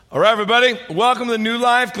All right, everybody, welcome to New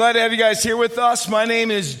Life. Glad to have you guys here with us. My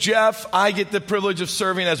name is Jeff. I get the privilege of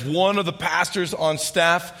serving as one of the pastors on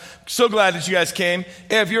staff. So glad that you guys came.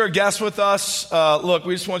 Hey, if you're a guest with us, look,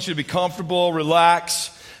 we just want you to be comfortable,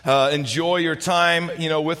 relax, enjoy your time,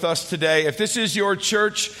 with us today. If this is your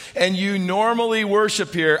church and you normally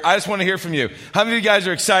worship here, I just want to hear from you. How many of you guys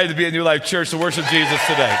are excited to be at New Life Church to worship Jesus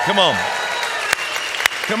today? Come on.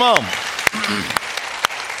 Come on.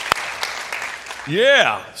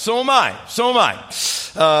 Yeah, so am I.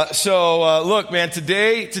 Look, man,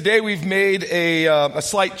 today we've made a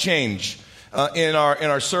slight change in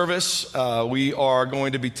our service. We are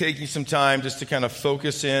going to be taking some time just to kind of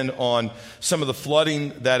focus in on some of the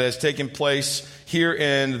flooding that has taken place here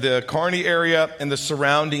in the Kearney area and the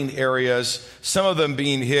surrounding areas, some of them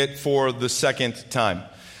being hit for the second time.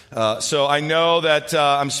 So I know that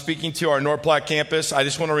I'm speaking to our North Platte campus. I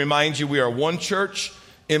just want to remind you we are one church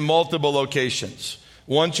in multiple locations.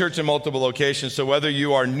 One church in multiple locations. So whether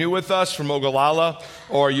you are new with us from Ogallala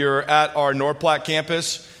or you're at our North Platte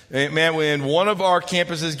campus, man, when one of our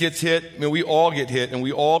campuses gets hit, we all get hit, and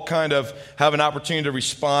we all kind of have an opportunity to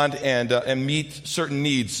respond and meet certain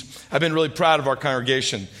needs. I've been really proud of our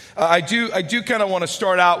congregation. I do kind of want to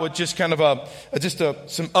start out with just kind of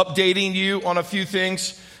some updating you on a few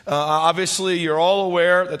things. Obviously, you're all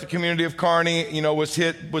aware that the community of Kearney, was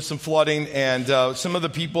hit with some flooding, and some of the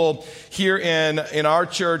people here in our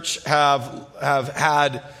church have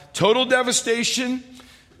had total devastation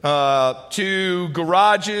to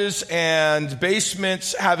garages and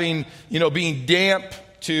basements having, being damp,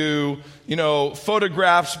 to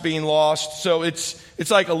photographs being lost. So it's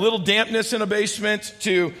like a little dampness in a basement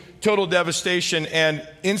to total devastation, and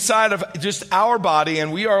inside of just our body,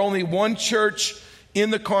 and we are only one church in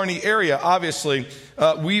the Kearney area, obviously,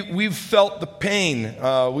 we've felt the pain.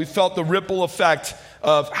 We felt the ripple effect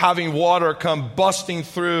of having water come busting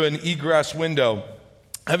through an egress window,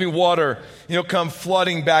 having water, come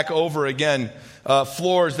flooding back over again,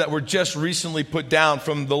 floors that were just recently put down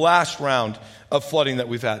from the last round of flooding that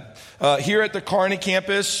we've had. Here at the Kearney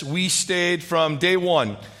campus, we stayed from day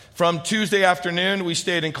one. From Tuesday afternoon, we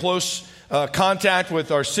stayed in close contact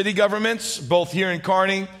with our city governments, both here in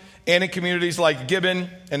Kearney and in communities like Gibbon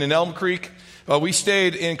and in Elm Creek. We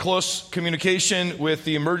stayed in close communication with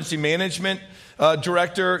the emergency management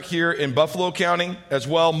director here in Buffalo County as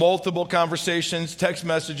well. Multiple conversations, text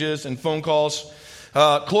messages, and phone calls.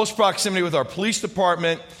 Close proximity with our police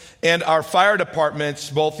department and our fire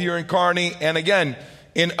departments, both here in Kearney and, again,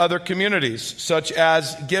 in other communities, such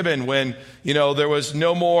as Gibbon, when, there was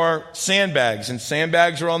no more sandbags, and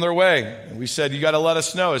sandbags are on their way. And we said, you got to let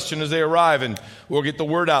us know as soon as they arrive, and we'll get the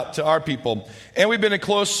word out to our people. And we've been in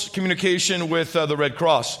close communication with the Red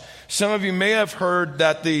Cross. Some of you may have heard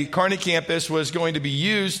that the Kearney campus was going to be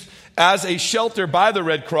used as a shelter by the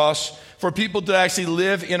Red Cross for people to actually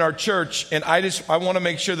live in our church. And I want to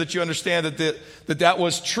make sure that you understand that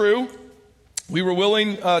was true. We were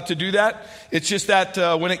willing to do that. It's just that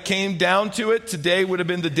when it came down to it, today would have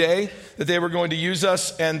been the day that they were going to use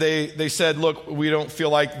us. And they said, look, we don't feel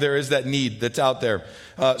like there is that need that's out there.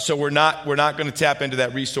 So we're not going to tap into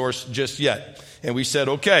that resource just yet. And we said,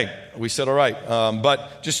 okay. We said, all right.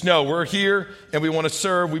 But just know we're here and we want to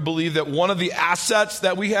serve. We believe that one of the assets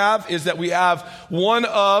that we have is that we have one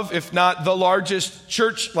of, if not the largest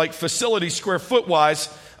church like facility square foot wise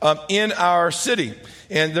in our city.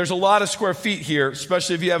 And there's a lot of square feet here,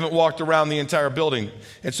 especially if you haven't walked around the entire building.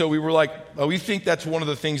 And so we were like, we think that's one of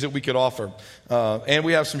the things that we could offer. And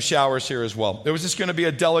we have some showers here as well. There was just going to be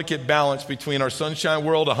a delicate balance between our Sunshine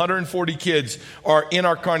World. 140 kids are in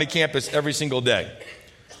our Kearney campus every single day.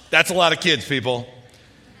 That's a lot of kids, people.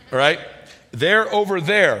 All right? They're over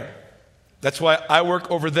there. That's why I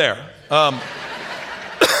work over there.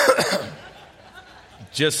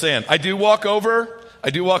 Just saying. I do walk over. I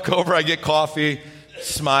get coffee.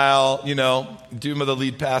 Smile, do the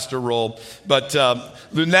lead pastor role. But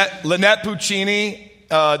Lynette Puccini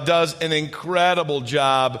does an incredible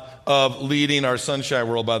job of leading our Sunshine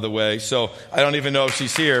World, by the way. So I don't even know if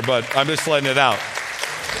she's here, but I'm just letting it out.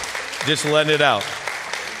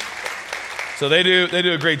 So they do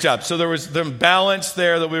a great job. So there was the balance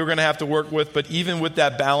there that we were going to have to work with. But even with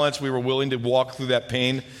that balance, we were willing to walk through that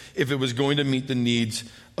pain if it was going to meet the needs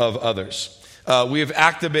of others. We have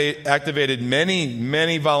activated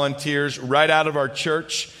many volunteers right out of our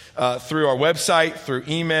church through our website, through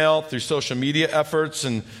email, through social media efforts,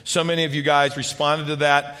 and so many of you guys responded to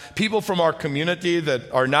that. People from our community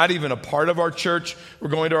that are not even a part of our church were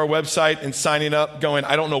going to our website and signing up, going,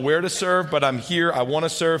 I don't know where to serve, but I'm here, I want to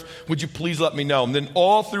serve. Would you please let me know? And then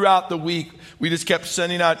all throughout the week, we just kept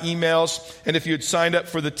sending out emails, and if you had signed up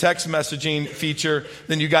for the text messaging feature,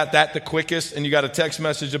 then you got that the quickest, and you got a text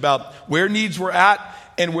message about where needs were at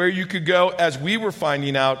and where you could go as we were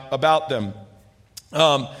finding out about them.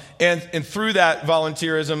 And through that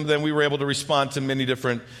volunteerism, then we were able to respond to many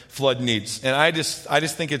different flood needs. And I just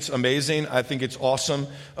think it's amazing. I think it's awesome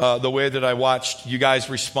the way that I watched you guys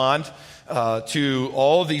respond to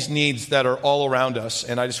all of these needs that are all around us.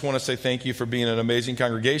 And I just want to say thank you for being an amazing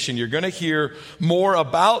congregation. You're going to hear more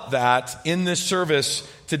about that in this service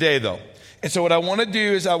today, though. And so what I want to do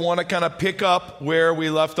is I want to kind of pick up where we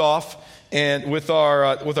left off and with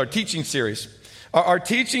our teaching series. Our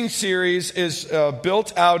teaching series is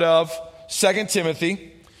built out of 2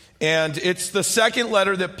 Timothy, and it's the second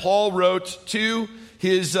letter that Paul wrote to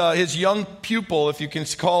his young pupil, if you can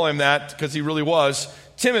call him that, because he really was,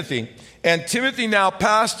 Timothy. And Timothy now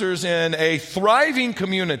pastors in a thriving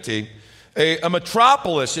community, a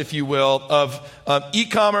metropolis, if you will, of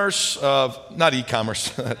e-commerce, not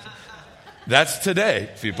e-commerce, that's today,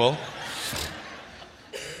 people.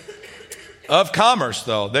 Of commerce,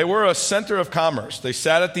 though. They were a center of commerce. They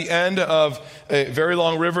sat at the end of a very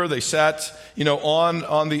long river. They sat,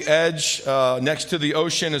 on the edge next to the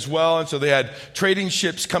ocean as well. And so they had trading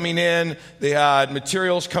ships coming in. They had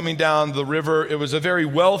materials coming down the river. It was a very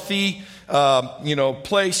wealthy,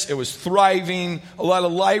 place. It was thriving. A lot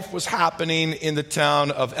of life was happening in the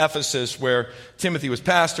town of Ephesus where Timothy was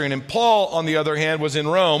pastoring. And Paul, on the other hand, was in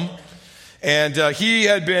Rome. And he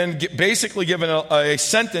had been basically given a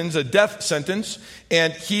sentence, a death sentence,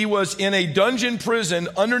 and he was in a dungeon prison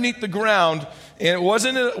underneath the ground. And it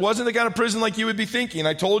wasn't the kind of prison like you would be thinking.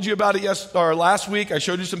 I told you about it last week. I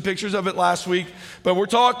showed you some pictures of it last week. But we're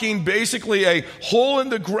talking basically a hole in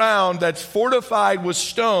the ground that's fortified with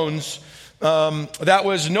stones that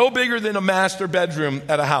was no bigger than a master bedroom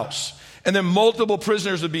at a house. And then multiple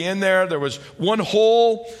prisoners would be in there. There was one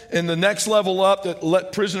hole in the next level up that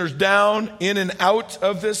let prisoners down in and out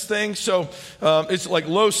of this thing. So it's like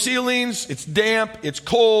low ceilings, it's damp, it's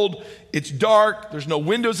cold, it's dark, there's no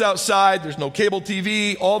windows outside, there's no cable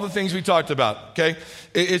TV, all the things we talked about, okay?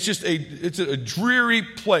 It's just a dreary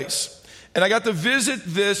place. And I got to visit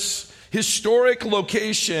this historic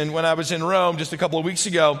location when I was in Rome just a couple of weeks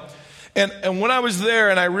ago. And when I was there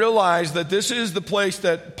and I realized that this is the place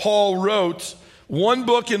that Paul wrote one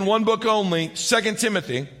book and one book only, 2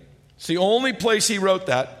 Timothy. It's the only place he wrote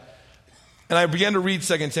that. And I began to read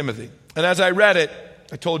 2 Timothy. And as I read it,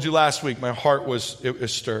 I told you last week, my heart was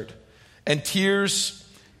stirred. And tears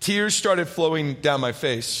started flowing down my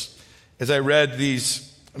face as I read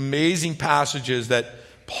these amazing passages that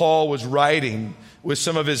Paul was writing with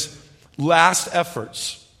some of his last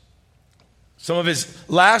efforts. Some of his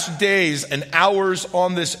last days and hours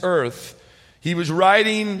on this earth, he was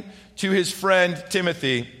writing to his friend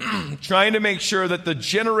Timothy, trying to make sure that the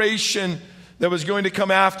generation that was going to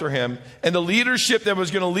come after him and the leadership that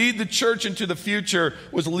was going to lead the church into the future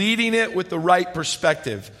was leading it with the right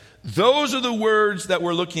perspective. Those are the words that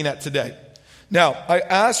we're looking at today. Now,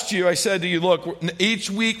 I said to you, look,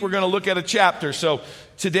 each week we're going to look at a chapter. So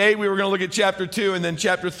today we were going to look at chapter 2 and then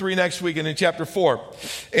chapter 3 next week and then chapter 4.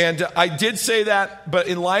 And I did say that, but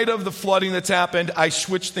in light of the flooding that's happened, I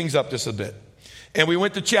switched things up just a bit. And we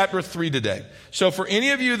went to chapter 3 today. So for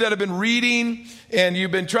any of you that have been reading and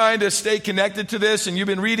you've been trying to stay connected to this and you've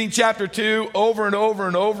been reading chapter 2 over and over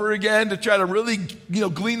and over again to try to really,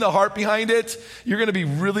 glean the heart behind it, you're going to be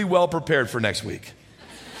really well prepared for next week.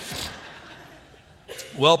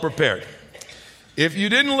 Well prepared. If you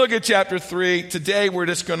didn't look at chapter 3, today we're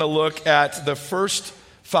just going to look at the first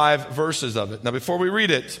 5 verses of it. Now, before we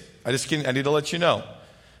read it, I need to let you know.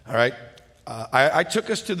 All right, I took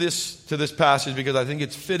us to this passage because I think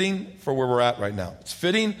it's fitting for where we're at right now. It's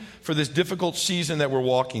fitting for this difficult season that we're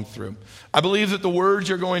walking through. I believe that the words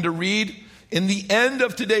you're going to read in the end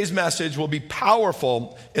of today's message will be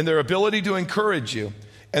powerful in their ability to encourage you,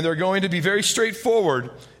 and they're going to be very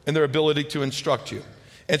straightforward in their ability to instruct you.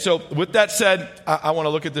 And so with that said, I want to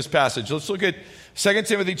look at this passage. Let's look at 2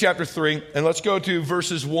 Timothy chapter 3, and let's go to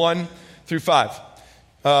verses 1 through 5.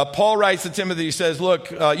 Paul writes to Timothy, he says, look,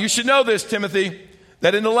 you should know this, Timothy,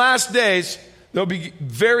 that in the last days, there'll be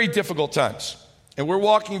very difficult times. And we're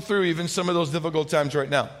walking through even some of those difficult times right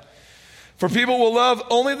now. For people will love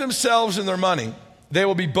only themselves and their money. They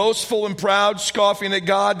will be boastful and proud, scoffing at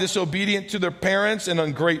God, disobedient to their parents, and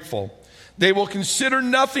ungrateful. They will consider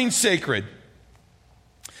nothing sacred.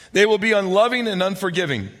 They will be unloving and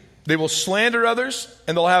unforgiving. They will slander others,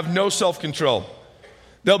 and they'll have no self-control.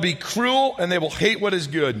 They'll be cruel, and they will hate what is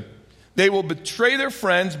good. They will betray their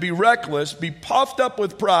friends, be reckless, be puffed up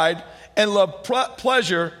with pride, and love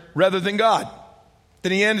pleasure rather than God.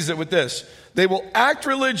 Then he ends it with this. They will act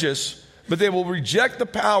religious, but they will reject the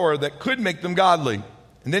power that could make them godly.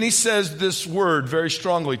 And then he says this word very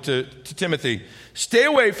strongly to Timothy. Stay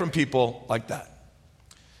away from people like that.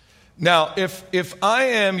 Now, if I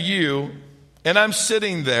am you and I'm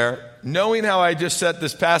sitting there knowing how I just set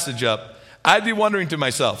this passage up, I'd be wondering to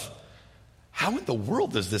myself, how in the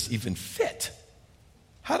world does this even fit?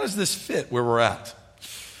 How does this fit where we're at?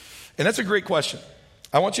 And that's a great question.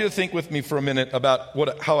 I want you to think with me for a minute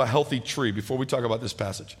about how a healthy tree, before we talk about this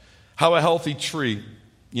passage, how a healthy tree,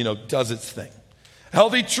 does its thing. A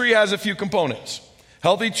healthy tree has a few components.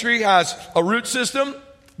 Healthy tree has a root system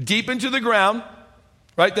deep into the ground,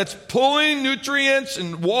 right? That's pulling nutrients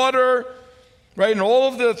and water, right? And all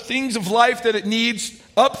of the things of life that it needs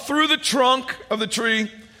up through the trunk of the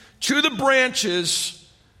tree to the branches,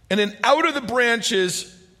 and then out of the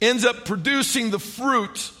branches ends up producing the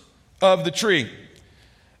fruit of the tree.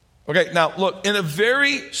 Okay, now look, in a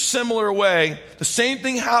very similar way, the same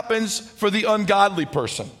thing happens for the ungodly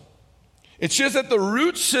person. It's just that the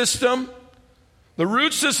root system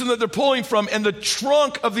that they're pulling from and the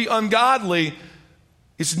trunk of the ungodly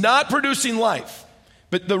is not producing life.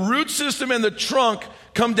 But the root system and the trunk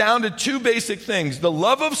come down to two basic things: the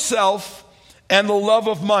love of self and the love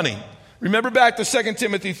of money. Remember back to 2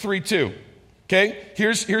 Timothy 3:2. Okay,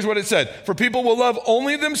 here's what it said. For people will love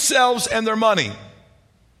only themselves and their money.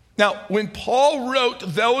 Now, when Paul wrote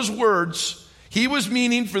those words, he was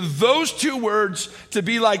meaning for those two words to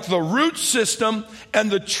be like the root system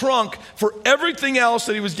and the trunk for everything else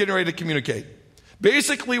that he was getting ready to communicate.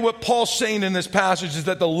 Basically, what Paul's saying in this passage is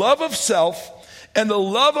that the love of self and the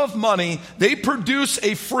love of money, they produce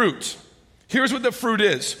a fruit. Here's what the fruit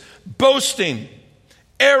is: boasting,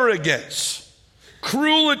 arrogance,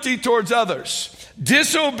 cruelty towards others,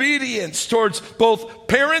 disobedience towards both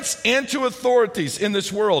parents and to authorities in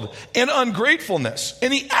this world, and ungratefulness.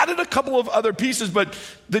 And he added a couple of other pieces, but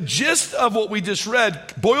the gist of what we just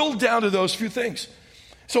read boiled down to those few things.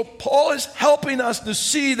 So Paul is helping us to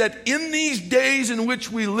see that in these days in which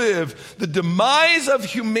we live, the demise of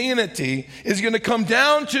humanity is going to come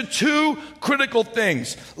down to two critical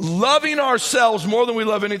things: loving ourselves more than we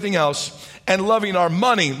love anything else, and loving our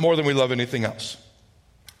money more than we love anything else.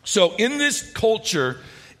 So in this culture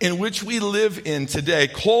in which we live in today,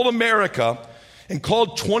 called America and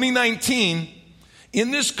called 2019, in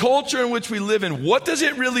this culture in which we live in, what does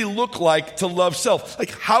it really look like to love self? Like,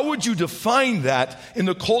 how would you define that in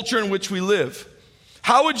the culture in which we live?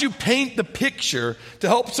 How would you paint the picture to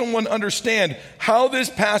help someone understand how this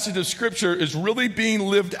passage of Scripture is really being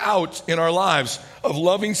lived out in our lives of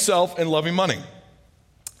loving self and loving money?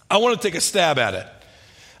 I want to take a stab at it.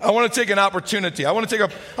 I want to take an opportunity. I want to take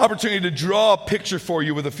an opportunity to draw a picture for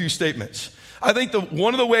you with a few statements. I think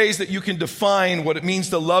one of the ways that you can define what it means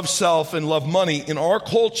to love self and love money in our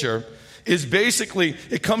culture is basically,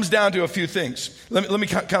 it comes down to a few things. Let me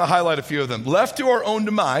kind of highlight a few of them. Left to our own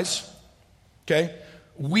demise, okay,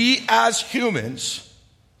 we as humans,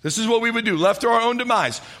 this is what we would do, left to our own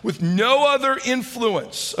demise, with no other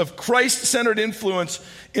influence of Christ-centered influence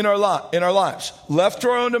in our lives. Left to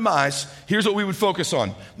our own demise, here's what we would focus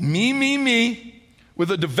on: me, with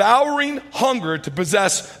a devouring hunger to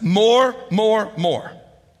possess more.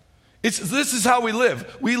 This is how we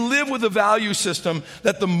live. We live with a value system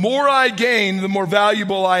that the more I gain, the more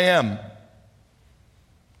valuable I am.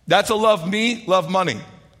 That's a love me, love money.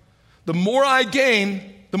 The more I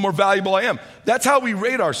gain, the more valuable I am. That's how we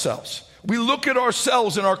rate ourselves. We look at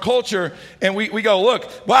ourselves in our culture and we go,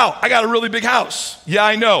 look, wow, I got a really big house. Yeah,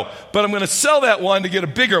 I know, but I'm going to sell that one to get a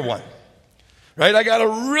bigger one. Right? I got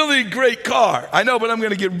a really great car. I know, but I'm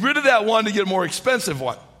going to get rid of that one to get a more expensive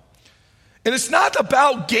one. And it's not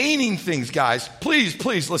about gaining things, guys.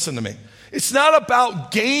 Please listen to me. It's not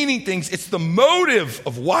about gaining things. It's the motive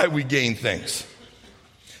of why we gain things.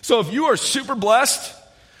 So if you are super blessed,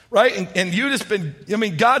 right, and you just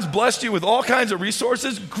God's blessed you with all kinds of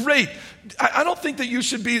resources, great. I don't think that you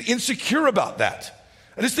should be insecure about that.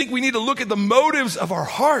 I just think we need to look at the motives of our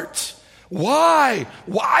heart. Why?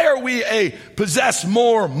 Why are we a possess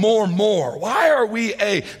more? Why are we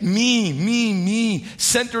a me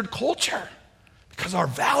centered culture? Because our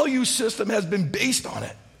value system has been based on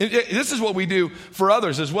it. This is what we do for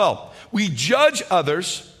others as well. We judge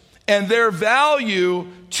others and their value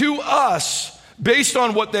to us based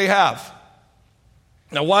on what they have.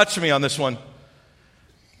 Now watch me on this one.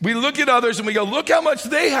 We look at others and we go, look how much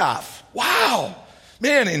they have. Wow.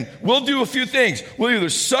 Man, and we'll do a few things. We'll either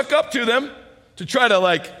suck up to them to try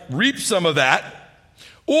to reap some of that,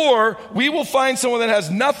 or we will find someone that has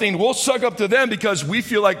nothing. We'll suck up to them because we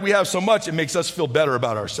feel like we have so much, it makes us feel better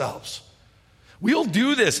about ourselves. We'll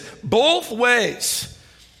do this both ways,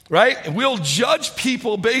 right? And we'll judge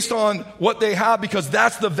people based on what they have because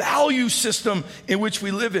that's the value system in which we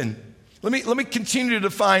live in. Let me continue to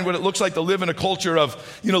define what it looks like to live in a culture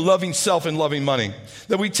of, loving self and loving money.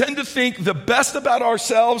 That we tend to think the best about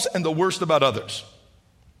ourselves and the worst about others.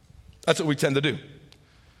 That's what we tend to do.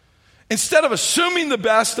 Instead of assuming the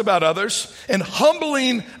best about others and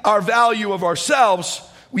humbling our value of ourselves,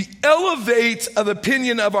 we elevate an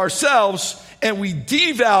opinion of ourselves and we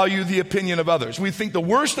devalue the opinion of others. We think the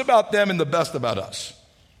worst about them and the best about us.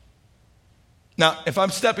 Now, if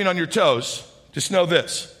I'm stepping on your toes, just know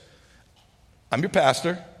this. I'm your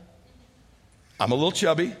pastor. I'm a little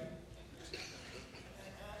chubby.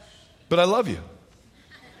 But I love you.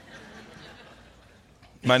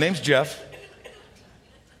 My name's Jeff.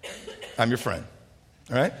 I'm your friend.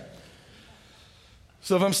 All right?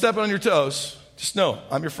 So if I'm stepping on your toes, just know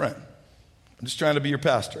I'm your friend. I'm just trying to be your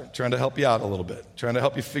pastor, trying to help you out a little bit, trying to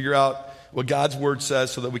help you figure out what God's word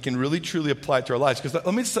says so that we can really truly apply it to our lives. Because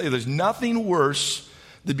let me just tell you, there's nothing worse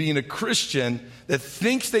than being a Christian that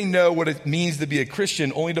thinks they know what it means to be a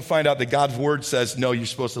Christian only to find out that God's word says, no, you're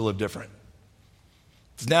supposed to live different.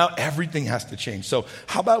 Now everything has to change. So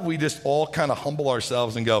how about we just all kind of humble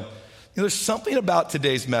ourselves and go, there's something about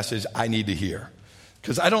today's message I need to hear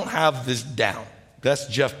because I don't have this down. That's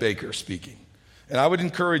Jeff Baker speaking. And I would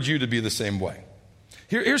encourage you to be the same way.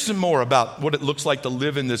 Here's some more about what it looks like to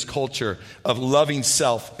live in this culture of loving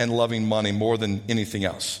self and loving money more than anything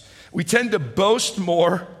else. We tend to boast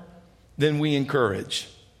more than we encourage.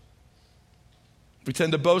 We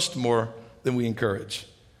tend to boast more than we encourage.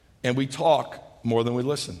 And we talk more than we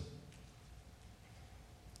listen.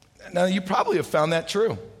 Now, you probably have found that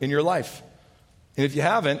true in your life. And if you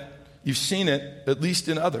haven't, you've seen it at least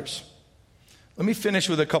in others. Let me finish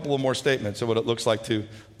with a couple of more statements of what it looks like to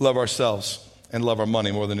love ourselves and love our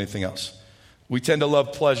money more than anything else. We tend to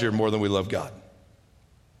love pleasure more than we love God.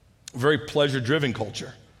 A very pleasure-driven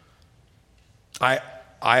culture.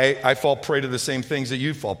 I fall prey to the same things that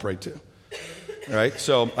you fall prey to. All right?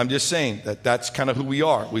 So I'm just saying that that's kind of who we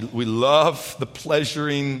are. We love the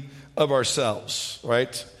pleasuring of ourselves,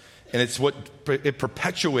 right? And it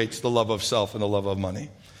perpetuates the love of self and the love of money.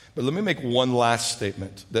 But let me make one last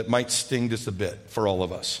statement that might sting just a bit for all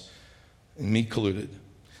of us, and me included.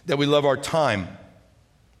 That we love our time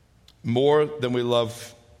more than we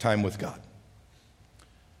love time with God.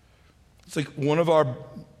 It's like one of our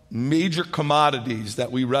major commodities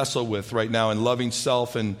that we wrestle with right now in loving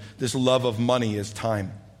self and this love of money is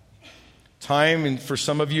time. Time, and for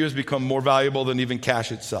some of you, has become more valuable than even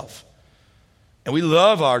cash itself. And we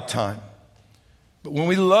love our time. But when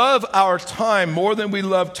we love our time more than we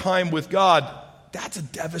love time with God, that's a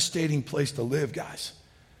devastating place to live, guys.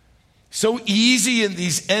 So easy in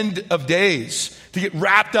these end of days to get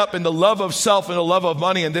wrapped up in the love of self and the love of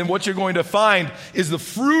money. And then what you're going to find is the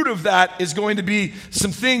fruit of that is going to be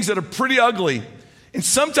some things that are pretty ugly. And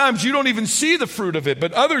sometimes you don't even see the fruit of it,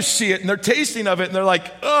 but others see it and they're tasting of it and they're like,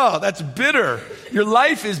 oh, that's bitter. Your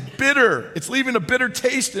life is bitter. It's leaving a bitter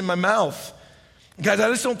taste in my mouth. Guys, I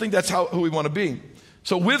just don't think that's who we want to be.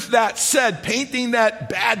 So with that said, painting that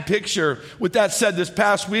bad picture, with that said, this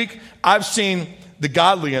past week, I've seen the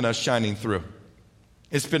godly in us shining through.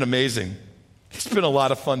 It's been amazing. It's been a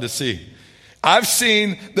lot of fun to see. I've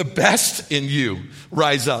seen the best in you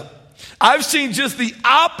rise up. I've seen just the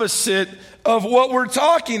opposite of what we're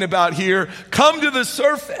talking about here come to the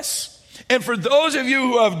surface. And for those of you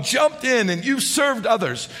who have jumped in and you've served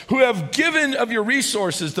others, who have given of your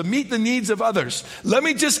resources to meet the needs of others, let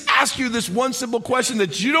me just ask you this one simple question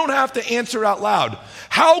that you don't have to answer out loud.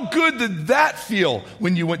 How good did that feel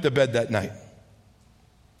when you went to bed that night?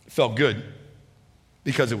 It felt good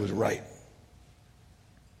because it was right.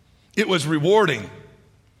 It was rewarding.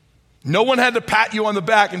 No one had to pat you on the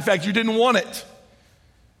back. In fact, you didn't want it.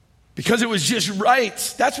 Because it was just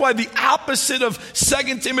right. That's why the opposite of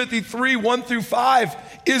 2 Timothy 3, 1 through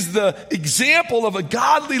 5 is the example of a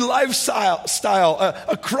godly lifestyle,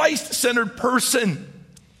 a Christ-centered person.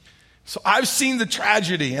 So I've seen the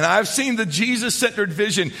tragedy and I've seen the Jesus-centered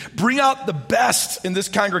vision bring out the best in this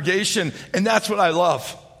congregation, and that's what I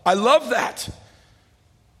love. I love that.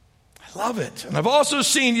 I love it. And I've also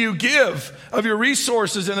seen you give of your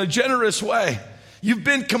resources in a generous way. You've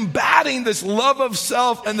been combating this love of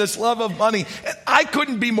self and this love of money, and I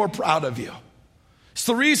couldn't be more proud of you. It's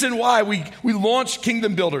the reason why we launched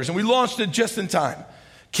Kingdom Builders, and we launched it just in time.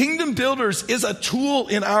 Kingdom Builders is a tool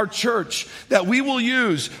in our church that we will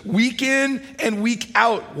use week in and week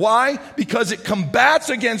out. Why? Because it combats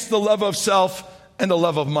against the love of self and the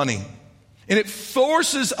love of money. And it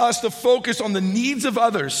forces us to focus on the needs of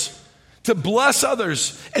others, to bless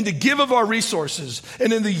others, and to give of our resources.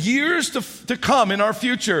 And in the years to come in our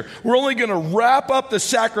future, we're only going to wrap up the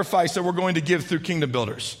sacrifice that we're going to give through Kingdom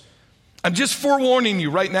Builders. I'm just forewarning you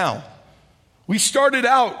right now. We started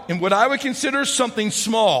out in what I would consider something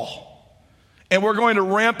small, and we're going to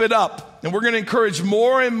ramp it up, and we're going to encourage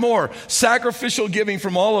more and more sacrificial giving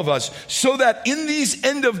from all of us so that in these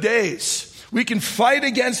end of days, we can fight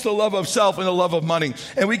against the love of self and the love of money,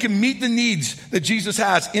 and we can meet the needs that Jesus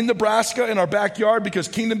has in Nebraska, in our backyard, because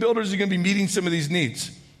Kingdom Builders are going to be meeting some of these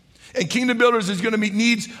needs. And Kingdom Builders is going to meet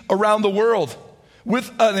needs around the world with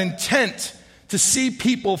an intent to see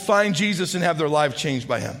people find Jesus and have their life changed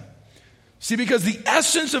by him. See, because the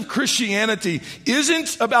essence of Christianity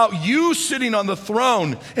isn't about you sitting on the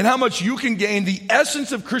throne and how much you can gain. The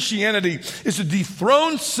essence of Christianity is to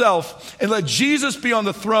dethrone self and let Jesus be on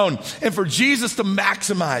the throne, and for Jesus to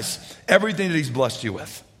maximize everything that he's blessed you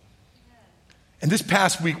with. And this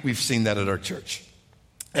past week, we've seen that at our church.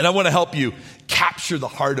 And I want to help you capture the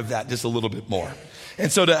heart of that just a little bit more.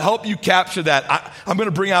 And so to help you capture that, I'm going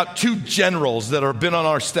to bring out two generals that have been on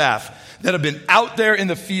our staff that have been out there in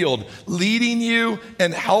the field leading you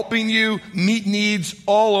and helping you meet needs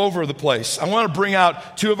all over the place. I want to bring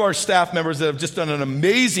out two of our staff members that have just done an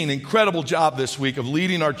amazing, incredible job this week of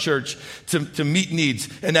leading our church to meet needs.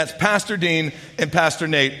 And that's Pastor Dean and Pastor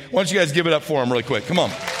Nate. Why don't you guys give it up for them really quick? Come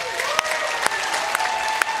on.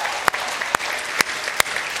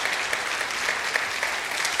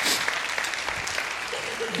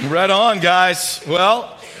 Right on, guys.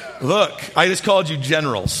 Well, look, I just called you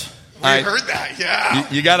generals. I heard that,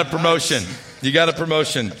 yeah. You got a promotion. You got a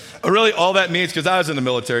promotion. Really, all that means, because I was in the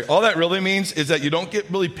military, all that really means is that you don't get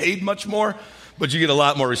really paid much more, but you get a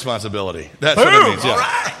lot more responsibility. That's what it means. Yeah. All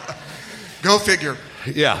right. Go figure.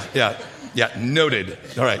 Yeah. Noted.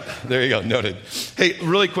 All right. There you go. Noted. Hey,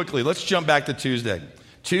 really quickly, let's jump back to Tuesday.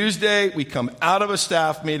 Tuesday, we come out of a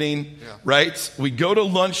staff meeting, right? We go to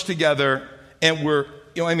lunch together, and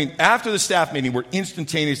after the staff meeting, we're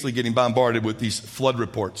instantaneously getting bombarded with these flood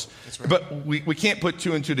reports. That's right. But we can't put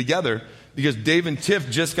two and two together because Dave and Tiff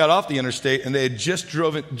just got off the interstate and they had just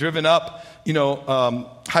driven up,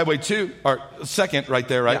 Highway 2, or 2nd right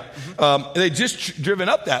there, right? Yeah. Mm-hmm. They just driven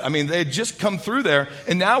up that. They had just come through there,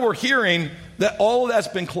 and now we're hearing that all of that's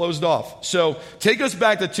been closed off. So take us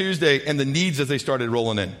back to Tuesday and the needs as they started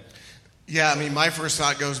rolling in. Yeah, my first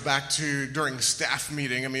thought goes back to during staff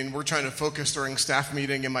meeting. We're trying to focus during staff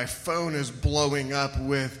meeting, and my phone is blowing up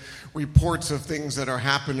with reports of things that are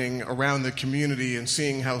happening around the community and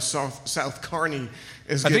seeing how South Kearney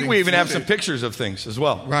is getting I think we even flooded. have some pictures of things as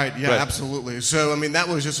well. Right, yeah, absolutely. So, that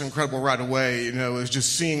was just incredible right away. It was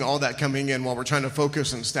just seeing all that coming in while we're trying to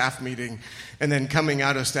focus on staff meeting, and then coming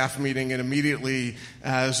out of staff meeting, and immediately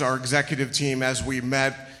as our executive team, as we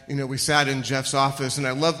met, we sat in Jeff's office, and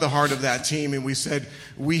I love the heart of that team, and we said,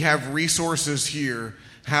 we have resources here.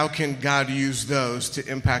 How can God use those to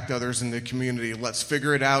impact others in the community? Let's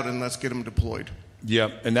figure it out, and let's get them deployed. Yeah,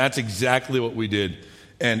 and that's exactly what we did,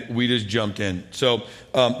 and we just jumped in. So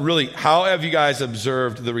really, how have you guys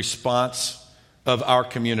observed the response of our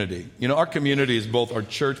community? Our community is both our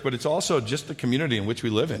church, but it's also just the community in which we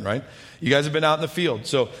live in, right? You guys have been out in the field.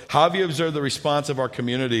 So how have you observed the response of our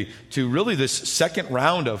community to really this second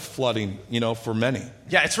round of flooding, for many?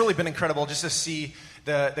 Yeah, it's really been incredible just to see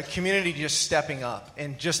the community just stepping up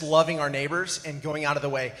and just loving our neighbors and going out of the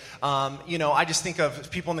way. I just think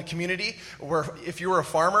of people in the community where if you were a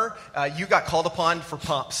farmer, you got called upon for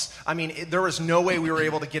pumps. There was no way we were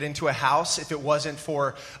able to get into a house if it wasn't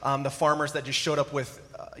for the farmers that just showed up with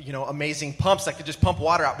amazing pumps that could just pump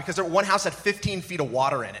water out, because one house had 15 feet of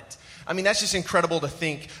water in it. That's just incredible to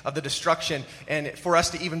think of the destruction, and for us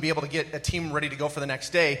to even be able to get a team ready to go for the next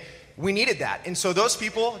day. We needed that. And so those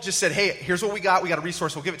people just said, hey, here's what we got. We got a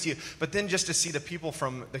resource. We'll give it to you. But then just to see the people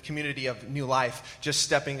from the community of New Life just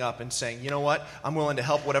stepping up and saying, you know what? I'm willing to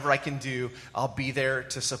help whatever I can do. I'll be there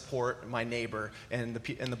to support my neighbor and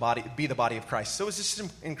the body, be the body of Christ. So it was just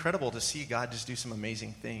incredible to see God just do some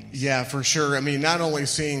amazing things. Yeah, for sure. Not only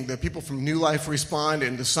seeing the people from New Life respond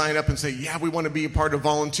and to sign up and say, yeah, we want to be a part of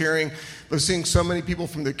volunteering, but seeing so many people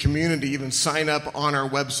from the community even sign up on our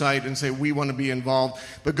website and say, we want to be involved.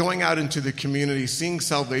 But going going out into the community, seeing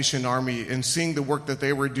Salvation Army and seeing the work that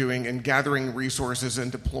they were doing and gathering resources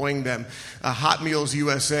and deploying them. Hot Meals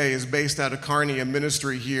USA is based out of Kearney, a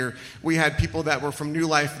ministry here. We had people that were from New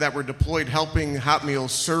Life that were deployed helping Hot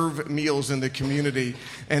Meals serve meals in the community.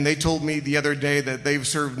 And they told me the other day that they've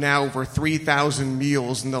served now over 3,000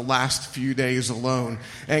 meals in the last few days alone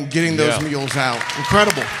and getting those meals out.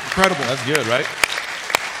 Incredible. That's good, right?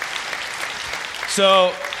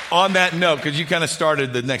 So on that note, because you kind of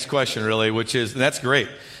started the next question really, which is, and that's great.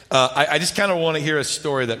 I just kind of want to hear a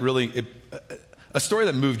story that really, a story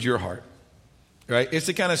that moved your heart, right? It's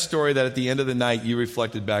the kind of story that at the end of the night you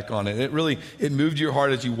reflected back on it. It moved your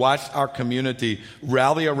heart as you watched our community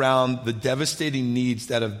rally around the devastating needs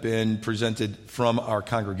that have been presented from our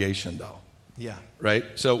congregation, though. Yeah. Right?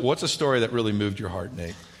 So what's a story that really moved your heart,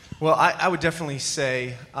 Nate? Well, I would definitely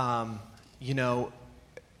say,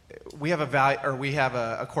 we have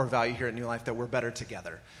a core value here at New Life that we're better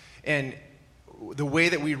together. And the way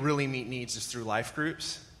that we really meet needs is through life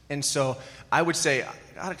groups. And so I would say,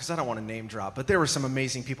 because I don't want to name drop, but there were some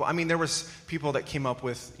amazing people. I mean, there was people that came up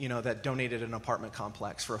with, that donated an apartment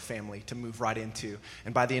complex for a family to move right into.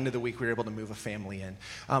 And by the end of the week, we were able to move a family in.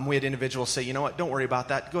 We had individuals say, you know what, don't worry about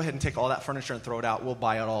that. Go ahead and take all that furniture and throw it out. We'll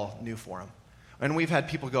buy it all new for them. And we've had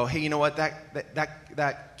people go, hey, you know what,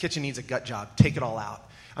 that kitchen needs a gut job. Take it all out.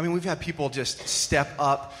 I mean, we've had people just step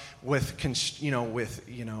up with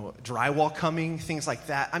drywall coming, things like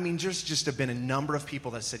that. I mean, there's just have been a number of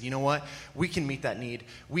people that said, you know what, we can meet that need.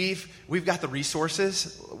 We've got the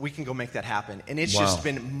resources. We can go make that happen. And it's just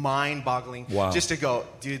been mind-boggling just to go,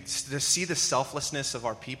 dude, to see the selflessness of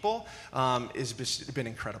our people has been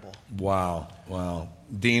incredible. Wow.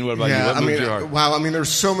 Dean, what about you? What moved your heart? Wow, I mean, there's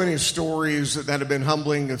so many stories that have been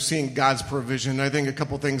humbling of seeing God's provision. I think a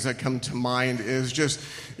couple things that come to mind is just,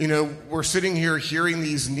 we're sitting here hearing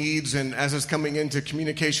these needs, and as it's coming into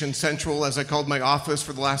Communication Central, as I called my office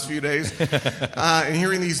for the last few days, and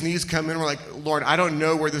hearing these needs come in, we're like, Lord, I don't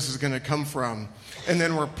know where this is going to come from. And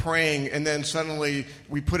then we're praying, and then suddenly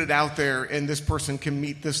we put it out there, and this person can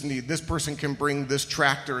meet this need. This person can bring this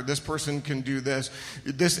tractor. This person can do this.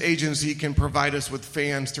 This agency can provide us with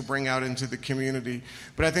fans to bring out into the community.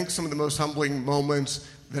 But I think some of the most humbling moments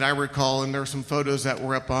that I recall, and there are some photos that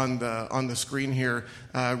were up on the screen here,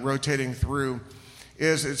 rotating through,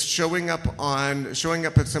 is it's showing up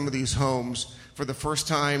at some of these homes for the first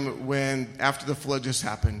time after the flood just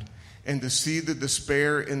happened. And to see the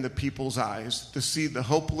despair in the people's eyes, to see the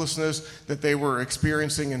hopelessness that they were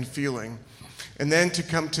experiencing and feeling. And then to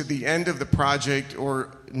come to the end of the project, or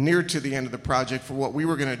near to the end of the project, for what we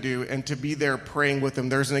were going to do, and to be there praying with them.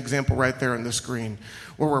 There's an example right there on the screen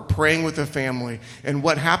where we're praying with the family. And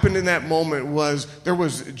what happened in that moment was there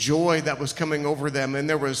was joy that was coming over them, and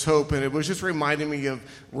there was hope. And it was just reminding me of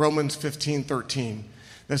Romans 15:13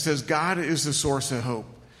 that says, God is the source of hope,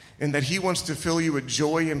 and that he wants to fill you with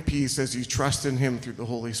joy and peace as you trust in him through the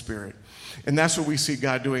Holy Spirit. And that's what we see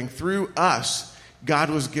God doing. Through us,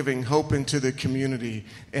 God was giving hope into the community,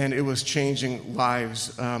 and it was changing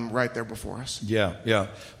lives right there before us. Yeah.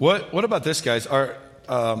 What about this, guys?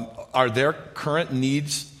 Are there current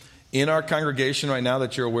needs in our congregation right now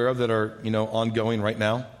that you're aware of that are ongoing right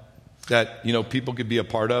now that people could be a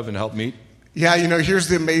part of and help meet? Yeah, here's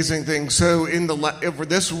the amazing thing. So over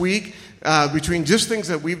this week, between just things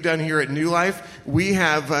that we've done here at New Life, we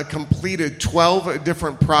have completed 12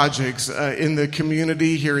 different projects in the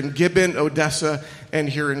community here in Gibbon, Odessa, and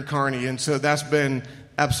here in Kearney. And so that's been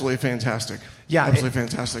absolutely fantastic. Yeah, absolutely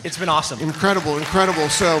fantastic. It's been awesome. Incredible.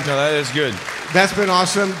 So no, that is good. That's been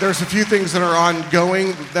awesome. There's a few things that are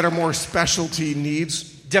ongoing that are more specialty needs.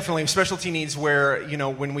 Definitely specialty needs where,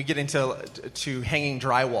 when we get into hanging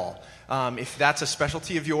drywall, if that's a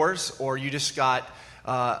specialty of yours, or you just got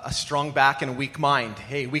a strong back and a weak mind,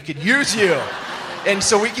 hey, we could use you. And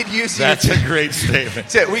so we could use you. That's a great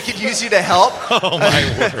statement. We could use you to help. Oh,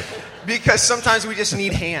 my word. Because sometimes we just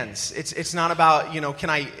need hands. It's not about,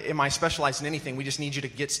 am I specialized in anything? We just need you to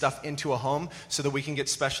get stuff into a home so that we can get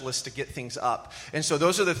specialists to get things up. And so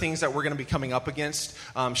those are the things that we're going to be coming up against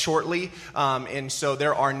shortly. And so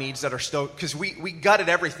there are needs that are still, because we gutted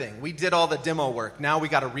everything. We did all the demo work. Now we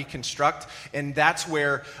got to reconstruct. And that's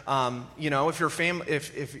where,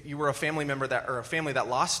 if you were a family member or a family that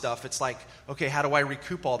lost stuff, it's like, okay, how do I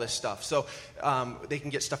recoup all this stuff? So they can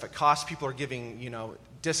get stuff at cost. People are giving,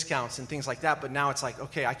 discounts and things like that, but now it's like,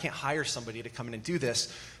 okay, I can't hire somebody to come in and do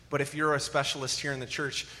this, but if you're a specialist here in the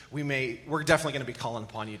church, we're definitely going to be calling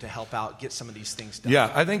upon you to help out, get some of these things done.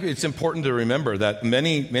 Yeah, I think it's important to remember that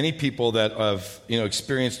many people that have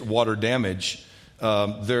experienced water damage,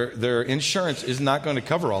 their insurance is not going to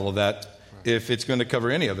cover all of that if it's going to cover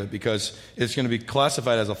any of it, because it's going to be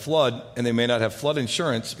classified as a flood, and they may not have flood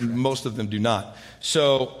insurance. Correct. Most of them do not.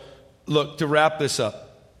 So, look, to wrap this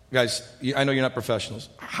up, guys, I know you're not professionals.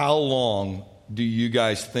 How long do you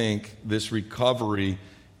guys think this recovery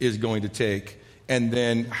is going to take? And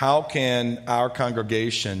then how can our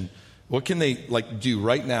congregation, what can they do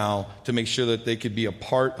right now to make sure that they could be a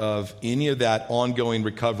part of any of that ongoing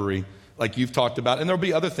recovery like you've talked about? And there'll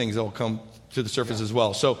be other things that will come to the surface as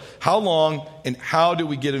well. So how long and how do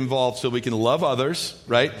we get involved so we can love others,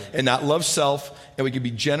 right? And not love self, and we can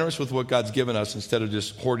be generous with what God's given us instead of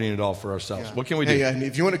just hoarding it all for ourselves. Yeah. What can we do? Hey, and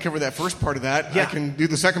if you want to cover that first part of that, I can do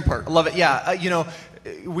the second part. I love it. Yeah.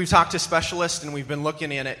 We've talked to specialists and we've been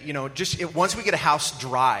looking in it. Once we get a house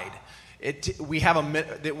dried, we have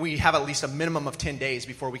at least a minimum of 10 days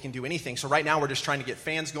before we can do anything. So right now we're just trying to get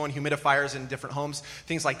fans going, humidifiers in different homes,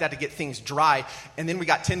 things like that to get things dry. And then we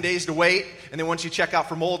got 10 days to wait. And then once you check out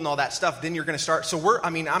for mold and all that stuff, then you're going to start. So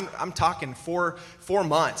I'm talking 4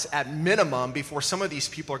 months at minimum before some of these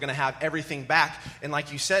people are going to have everything back. And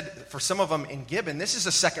like you said, for some of them in Gibbon, this is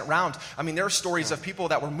a second round. I mean, there are stories of people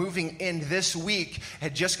that were moving in this week,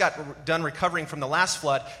 had just got done recovering from the last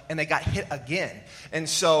flood, and they got hit again. And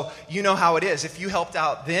so, how it is. If you helped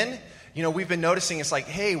out then, we've been noticing it's like,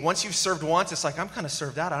 hey, once you've served once, it's like, I'm kind of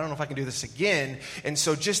served out. I don't know if I can do this again. And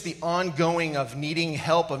so just the ongoing of needing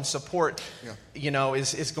help and support,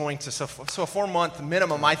 is going to, so a 4-month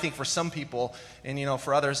minimum, I think, for some people. And,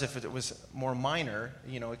 for others, if it was more minor,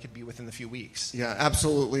 it could be within a few weeks. Yeah,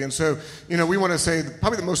 absolutely. And so, we want to say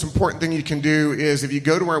probably the most important thing you can do is if you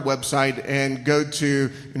go to our website and go to,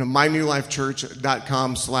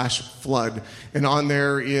 mynewlifechurch.com/flood. And on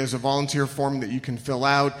there is a volunteer form that you can fill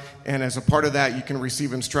out. And as a part of that, you can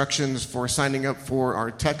receive instructions for signing up for our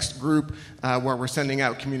text group where we're sending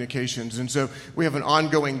out communications. And so we have an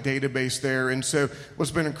ongoing database there. And so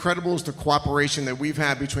what's been incredible is the cooperation that we've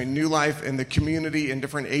had between New Life and the community and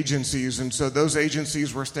different agencies. And so those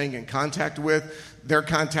agencies we're staying in contact with, they're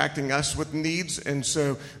contacting us with needs. And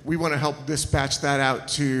so we want to help dispatch that out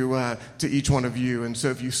to each one of you. And so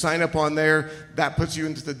if you sign up on there, that puts you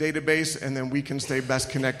into the database, and then we can stay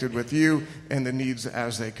best connected with you and the needs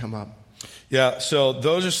as they come up. Yeah, so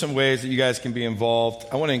those are some ways that you guys can be involved.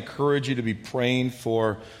 I want to encourage you to be praying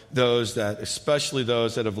for those especially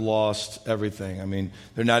those that have lost everything. I mean,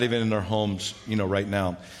 they're not even in their homes, right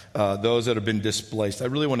now. Those that have been displaced. I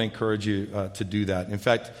really want to encourage you to do that. In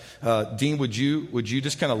fact, Dean, would you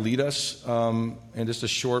just kind of lead us in just a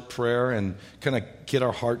short prayer and kind of get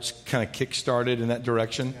our hearts kind of kick-started in that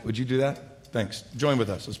direction? Would you do that? Thanks. Join with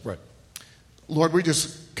us. Let's pray. Lord, we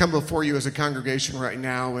just come before you as a congregation right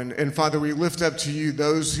now. And Father, we lift up to you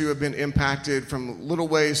those who have been impacted from little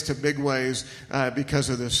ways to big ways because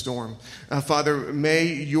of this storm. Father, may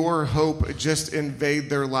your hope just invade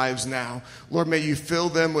their lives now. Lord, may you fill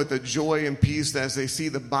them with the joy and peace as they see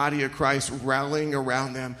the body of Christ rallying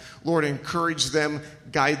around them. Lord, encourage them,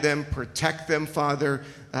 guide them, protect them, Father.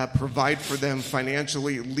 Provide for them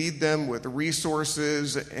financially, lead them with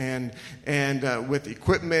resources and with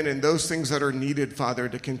equipment and those things that are needed, Father,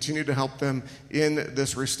 to continue to help them in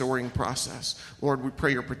this restoring process. Lord, we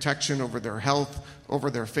pray your protection over their health,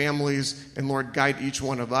 over their families, and Lord, guide each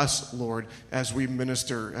one of us, Lord, as we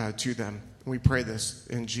minister to them. We pray this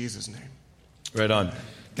in Jesus' name. Right on.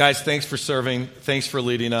 Guys, thanks for serving. Thanks for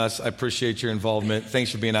leading us. I appreciate your involvement.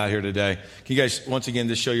 Thanks for being out here today. Can you guys, once again,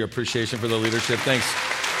 just show your appreciation for the leadership? Thanks.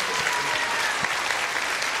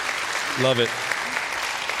 Love it.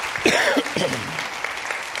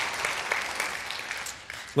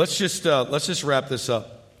 Let's just wrap this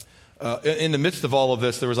up. In the midst of all of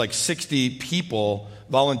this, there was like 60 people,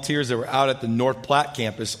 volunteers that were out at the North Platte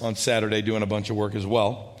campus on Saturday doing a bunch of work as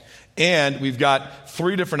well. And we've got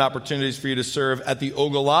 3 different opportunities for you to serve at the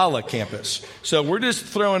Ogallala campus. So we're just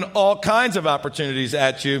throwing all kinds of opportunities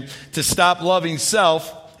at you to stop loving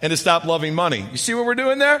self and to stop loving money. You see what we're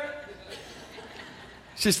doing there?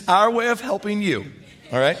 It's just our way of helping you,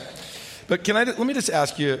 all right? But let me just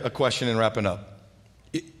ask you a question and wrapping up.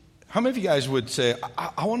 How many of you guys would say,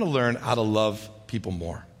 I want to learn how to love people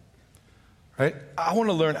more, right? I want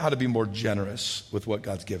to learn how to be more generous with what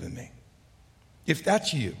God's given me. If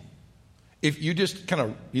that's you, if you just kind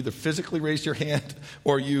of either physically raised your hand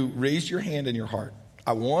or you raised your hand in your heart,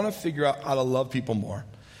 I want to figure out how to love people more,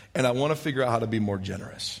 and I want to figure out how to be more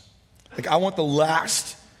generous. Like I want the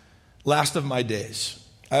last of my days.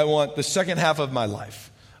 I want the second half of my life.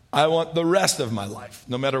 I want the rest of my life,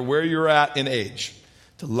 no matter where you're at in age,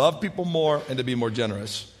 to love people more and to be more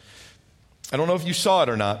generous. I don't know if you saw it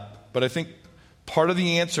or not, but I think part of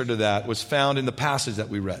the answer to that was found in the passage that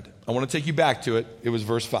we read. I want to take you back to it. It was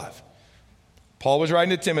verse 5. Paul was writing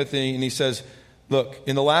to Timothy, and he says, look,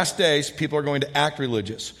 in the last days, people are going to act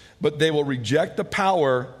religious, but they will reject the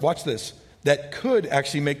power, watch this, that could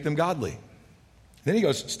actually make them godly. Then he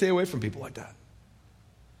goes, stay away from people like that.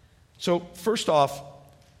 So first off,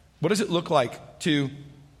 what does it look like to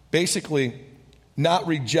basically not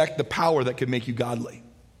reject the power that could make you godly?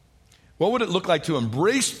 What would it look like to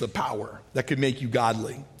embrace the power that could make you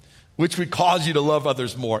godly, which would cause you to love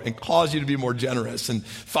others more and cause you to be more generous and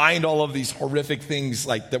find all of these horrific things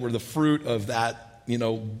like that were the fruit of that,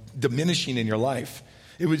 diminishing in your life?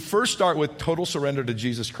 It would first start with total surrender to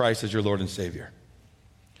Jesus Christ as your Lord and Savior.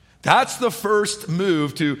 That's the first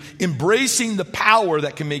move to embracing the power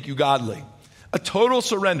that can make you godly. A total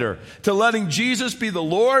surrender to letting Jesus be the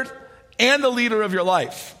Lord and the leader of your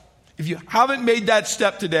life. If you haven't made that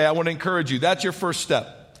step today, I want to encourage you. That's your first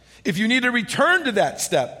step. If you need to return to that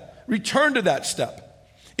step, return to that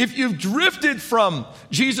step. If you've drifted from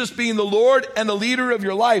Jesus being the Lord and the leader of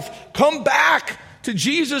your life, come back to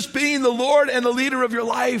Jesus being the Lord and the leader of your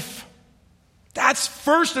life. That's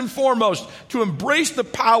first and foremost, to embrace the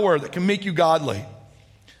power that can make you godly.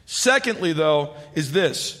 Secondly, though, is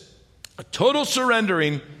this: a total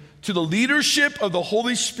surrendering to the leadership of the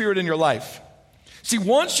Holy Spirit in your life. See,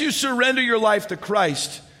 once you surrender your life to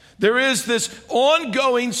Christ, there is this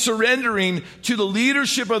ongoing surrendering to the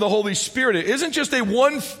leadership of the Holy Spirit. It isn't just a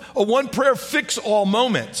one prayer fix-all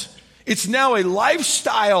moment. It's now a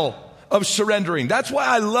lifestyle of surrendering. That's why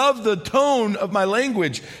I love the tone of my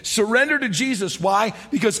language. Surrender to Jesus. Why?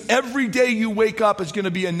 Because every day you wake up is going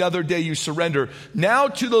to be another day you surrender. Now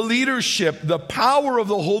to the leadership, the power of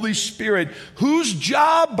the Holy Spirit, whose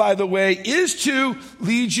job, by the way, is to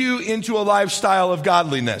lead you into a lifestyle of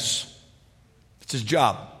godliness. It's his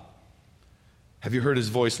job. Have you heard his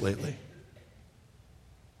voice lately?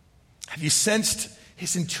 Have you sensed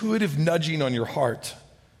his intuitive nudging on your heart?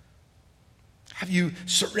 Have you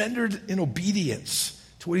surrendered in obedience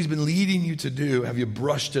to what he's been leading you to do? Have you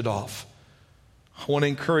brushed it off? I want to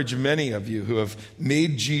encourage many of you who have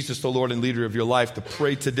made Jesus the Lord and leader of your life to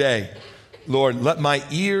pray today. Lord, let my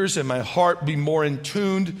ears and my heart be more in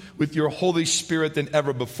tune with your Holy Spirit than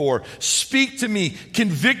ever before. Speak to me.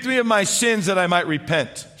 Convict me of my sins that I might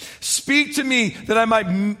repent. Speak to me that I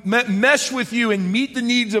might mesh with you and meet the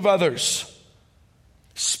needs of others.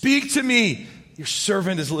 Speak to me. Your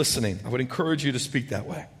servant is listening. I would encourage you to speak that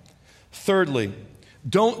way. Thirdly,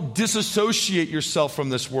 don't disassociate yourself from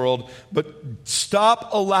this world, but stop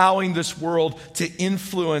allowing this world to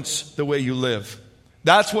influence the way you live.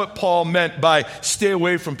 That's what Paul meant by stay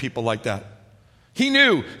away from people like that. He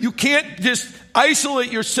knew you can't just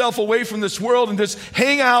isolate yourself away from this world and just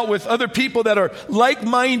hang out with other people that are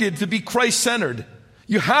like-minded to be Christ-centered.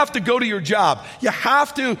 You have to go to your job. You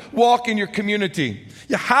have to walk in your community.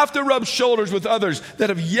 You have to rub shoulders with others that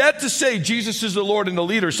have yet to say Jesus is the Lord and the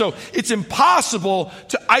leader. So it's impossible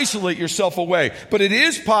to isolate yourself away. But it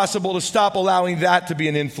is possible to stop allowing that to be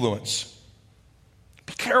an influence.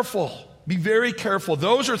 Be careful. Be very careful.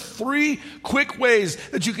 Those are 3 quick ways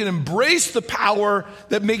that you can embrace the power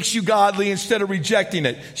that makes you godly instead of rejecting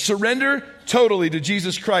it. Surrender totally to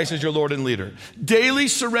Jesus Christ as your Lord and leader. Daily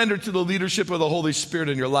surrender to the leadership of the Holy Spirit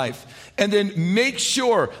in your life. And then make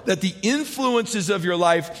sure that the influences of your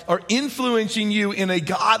life are influencing you in a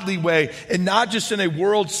godly way and not just in a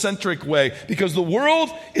world-centric way. Because the world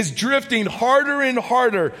is drifting harder and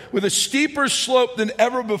harder with a steeper slope than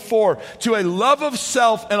ever before to a love of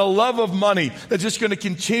self and a love of money that's just going to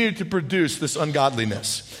continue to produce this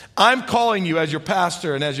ungodliness. I'm calling you as your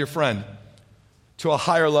pastor and as your friend to a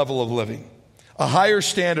higher level of living, a higher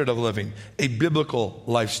standard of living, a biblical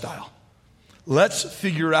lifestyle. Let's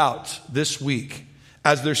figure out this week,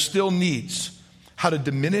 as there still needs, how to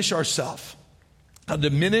diminish ourselves, how to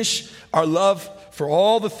diminish our love for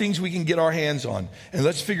all the things we can get our hands on. And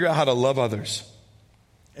let's figure out how to love others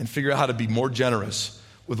and figure out how to be more generous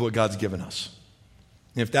with what God's given us.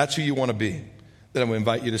 And if that's who you want to be, then I'm going to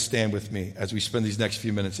invite you to stand with me as we spend these next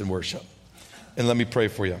few minutes in worship. And let me pray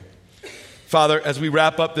for you. Father, as we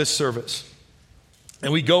wrap up this service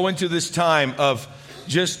and we go into this time of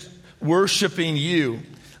just worshiping you,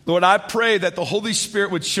 Lord, I pray that the Holy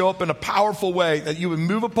Spirit would show up in a powerful way, that you would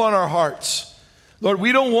move upon our hearts. Lord,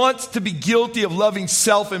 we don't want to be guilty of loving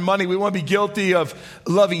self and money. We want to be guilty of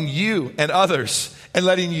loving you and others and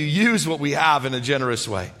letting you use what we have in a generous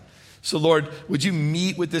way. So, Lord, would you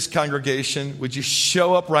meet with this congregation? Would you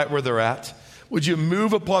show up right where they're at? Would you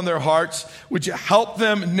move upon their hearts? Would you help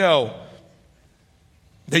them know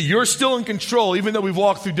that you're still in control, even though we've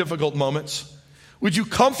walked through difficult moments? Would you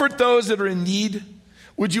comfort those that are in need?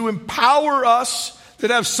 Would you empower us that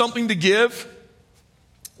have something to give?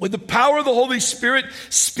 Would the power of the Holy Spirit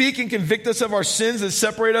speak and convict us of our sins that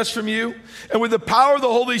separate us from you? And would the power of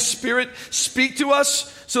the Holy Spirit speak to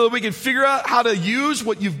us so that we can figure out how to use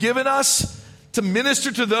what you've given us to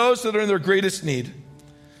minister to those that are in their greatest need?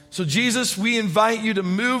 So Jesus, we invite you to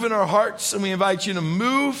move in our hearts, and we invite you to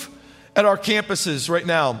move at our campuses right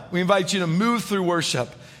now. We invite you to move through worship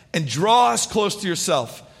and draw us close to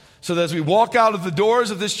yourself so that as we walk out of the doors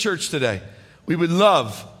of this church today, we would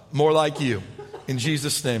love more like you. In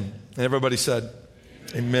Jesus' name. And everybody said,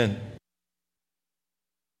 amen.